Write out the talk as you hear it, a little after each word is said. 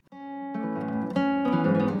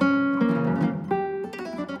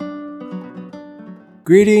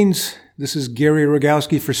Greetings, this is Gary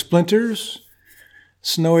Rogowski for Splinters.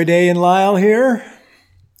 Snowy day in Lisle here.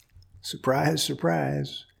 Surprise,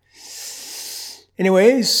 surprise.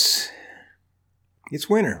 Anyways, it's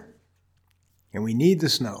winter, and we need the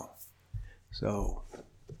snow. So,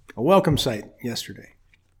 a welcome sight yesterday.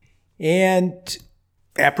 And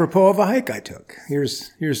apropos of a hike I took,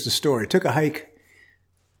 here's the story. I took a hike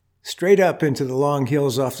straight up into the long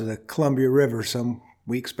hills off to the Columbia River some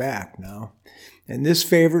weeks back now. And this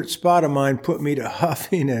favorite spot of mine put me to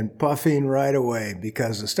huffing and puffing right away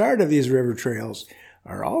because the start of these river trails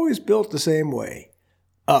are always built the same way.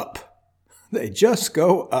 Up. They just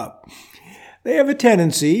go up. They have a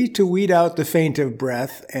tendency to weed out the faint of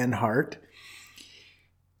breath and heart.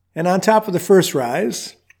 And on top of the first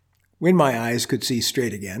rise, when my eyes could see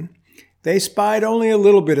straight again, they spied only a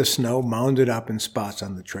little bit of snow mounded up in spots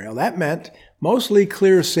on the trail. That meant mostly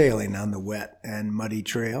clear sailing on the wet and muddy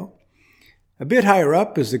trail. A bit higher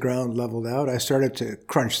up, as the ground leveled out, I started to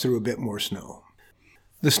crunch through a bit more snow.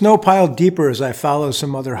 The snow piled deeper as I followed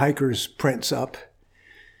some other hikers' prints up.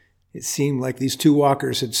 It seemed like these two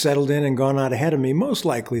walkers had settled in and gone out ahead of me, most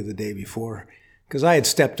likely the day before, because I had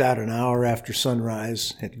stepped out an hour after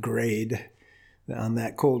sunrise at grade on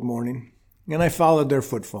that cold morning, and I followed their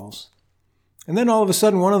footfalls. And then all of a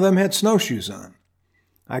sudden, one of them had snowshoes on.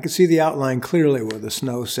 I could see the outline clearly where the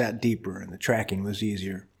snow sat deeper and the tracking was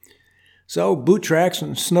easier. So, boot tracks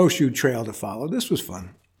and snowshoe trail to follow. This was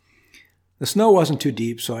fun. The snow wasn't too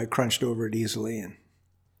deep, so I crunched over it easily and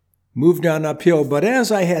moved on uphill. But as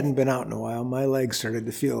I hadn't been out in a while, my legs started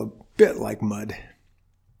to feel a bit like mud.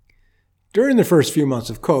 During the first few months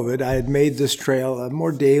of COVID, I had made this trail a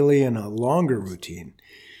more daily and a longer routine.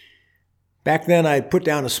 Back then, I had put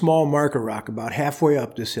down a small marker rock about halfway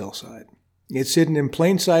up this hillside. It's hidden in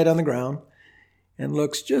plain sight on the ground and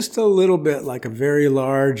looks just a little bit like a very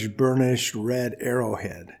large, burnished red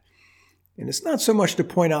arrowhead. And it's not so much to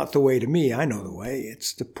point out the way to me, I know the way,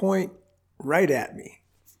 it's to point right at me.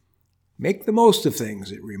 Make the most of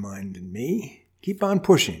things, it reminded me. Keep on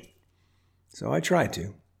pushing. So I tried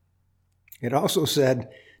to. It also said,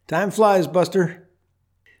 "Time flies, Buster.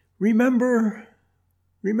 Remember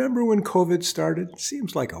when COVID started?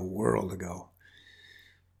 Seems like a world ago."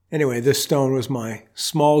 Anyway, this stone was my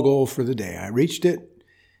small goal for the day. I reached it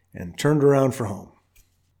and turned around for home.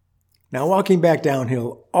 Now, walking back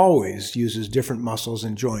downhill always uses different muscles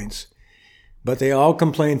and joints, but they all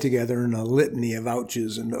complain together in a litany of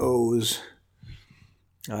ouches and ohs.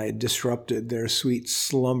 I had disrupted their sweet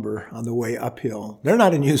slumber on the way uphill. They're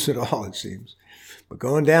not in use at all, it seems. But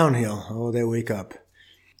going downhill, oh, they wake up.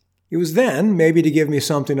 It was then, maybe to give me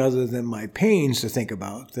something other than my pains to think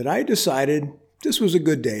about, that I decided this was a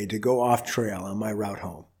good day to go off trail on my route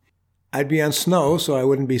home. I'd be on snow, so I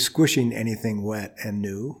wouldn't be squishing anything wet and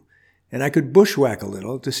new, and I could bushwhack a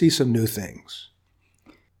little to see some new things.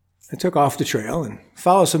 I took off the trail and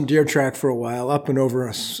followed some deer track for a while up and over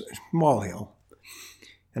a small hill.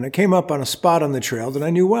 And I came up on a spot on the trail that I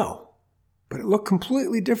knew well, but it looked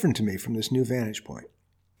completely different to me from this new vantage point.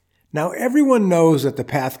 Now, everyone knows that the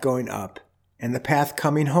path going up and the path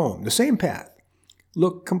coming home, the same path,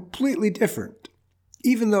 look completely different.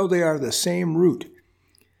 Even though they are the same route,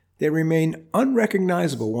 they remain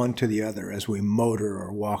unrecognizable one to the other as we motor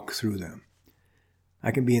or walk through them. I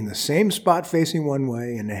can be in the same spot facing one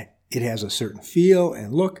way, and it has a certain feel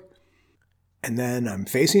and look, and then I'm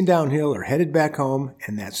facing downhill or headed back home,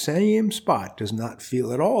 and that same spot does not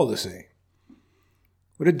feel at all the same.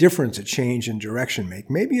 What a difference a change in direction make.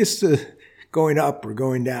 Maybe it's the going up or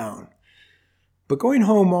going down. But going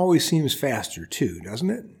home always seems faster too, doesn't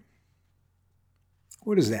it?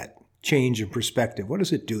 What is that change in perspective? What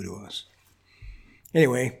does it do to us?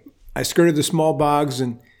 Anyway, I skirted the small bogs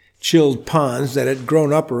and chilled ponds that had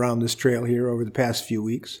grown up around this trail here over the past few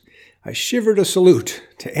weeks. I shivered a salute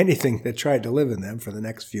to anything that tried to live in them for the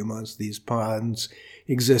next few months these ponds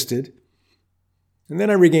existed. And then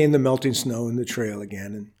I regained the melting snow in the trail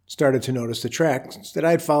again and started to notice the tracks that I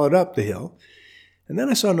had followed up the hill. And then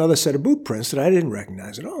I saw another set of boot prints that I didn't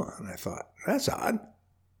recognize at all. And I thought, that's odd.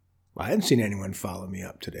 I hadn't seen anyone follow me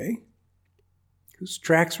up today. Whose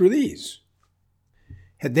tracks were these?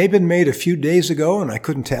 Had they been made a few days ago and I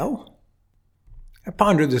couldn't tell? I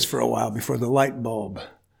pondered this for a while before the light bulb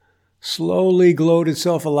slowly glowed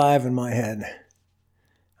itself alive in my head.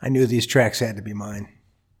 I knew these tracks had to be mine.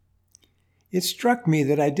 It struck me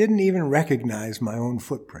that I didn't even recognize my own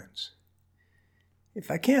footprints. If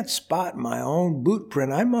I can't spot my own boot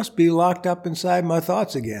print, I must be locked up inside my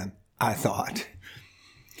thoughts again, I thought.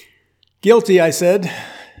 Guilty, I said,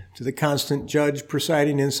 to the constant judge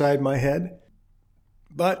presiding inside my head.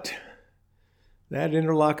 But that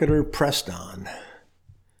interlocutor pressed on.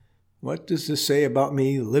 What does this say about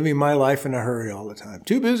me living my life in a hurry all the time?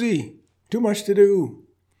 Too busy, too much to do.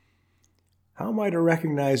 How am I to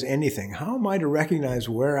recognize anything? How am I to recognize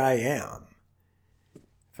where I am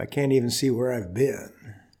if I can't even see where I've been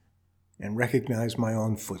and recognize my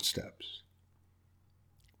own footsteps?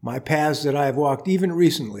 My paths that I have walked even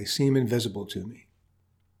recently seem invisible to me.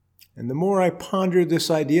 And the more I pondered this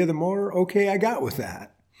idea, the more okay I got with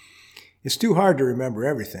that. It's too hard to remember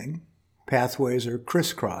everything. Pathways are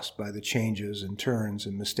crisscrossed by the changes and turns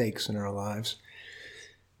and mistakes in our lives.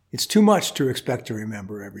 It's too much to expect to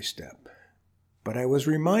remember every step. But I was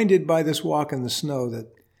reminded by this walk in the snow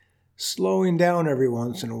that slowing down every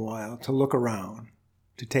once in a while to look around,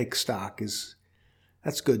 to take stock,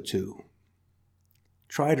 that's good too.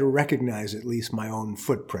 Try to recognize at least my own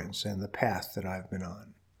footprints and the path that I've been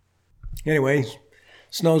on. Anyway,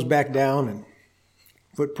 snow's back down and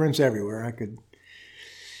footprints everywhere. I could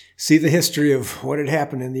see the history of what had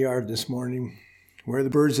happened in the yard this morning, where the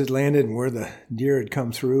birds had landed and where the deer had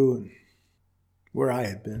come through and where I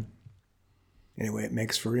had been. Anyway, it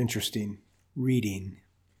makes for interesting reading.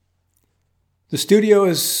 The studio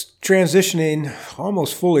is transitioning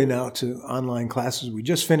almost fully now to online classes. We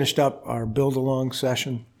just finished up our build-along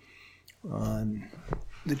session on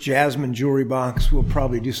the Jasmine jewelry box. We'll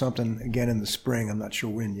probably do something again in the spring. I'm not sure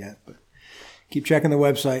when yet, but keep checking the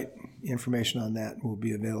website. Information on that will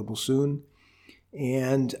be available soon.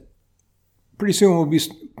 And pretty soon we'll be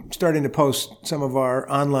starting to post some of our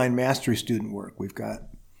online mastery student work. We've got,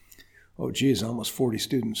 almost 40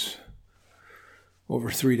 students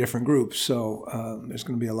over 3 different groups. So there's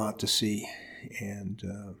going to be a lot to see. And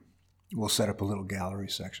we'll set up a little gallery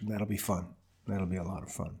section. That'll be fun. That'll be a lot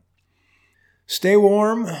of fun. Stay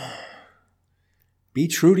warm. Be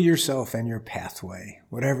true to yourself and your pathway,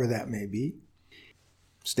 whatever that may be.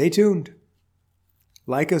 Stay tuned.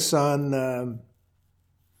 Like us on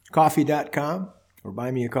coffee.com or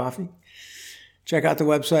buy me a coffee. Check out the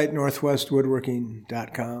website,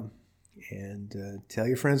 northwestwoodworking.com, and tell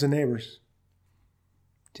your friends and neighbors.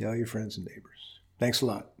 Tell your friends and neighbors. Thanks a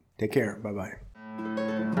lot. Take care. Bye-bye.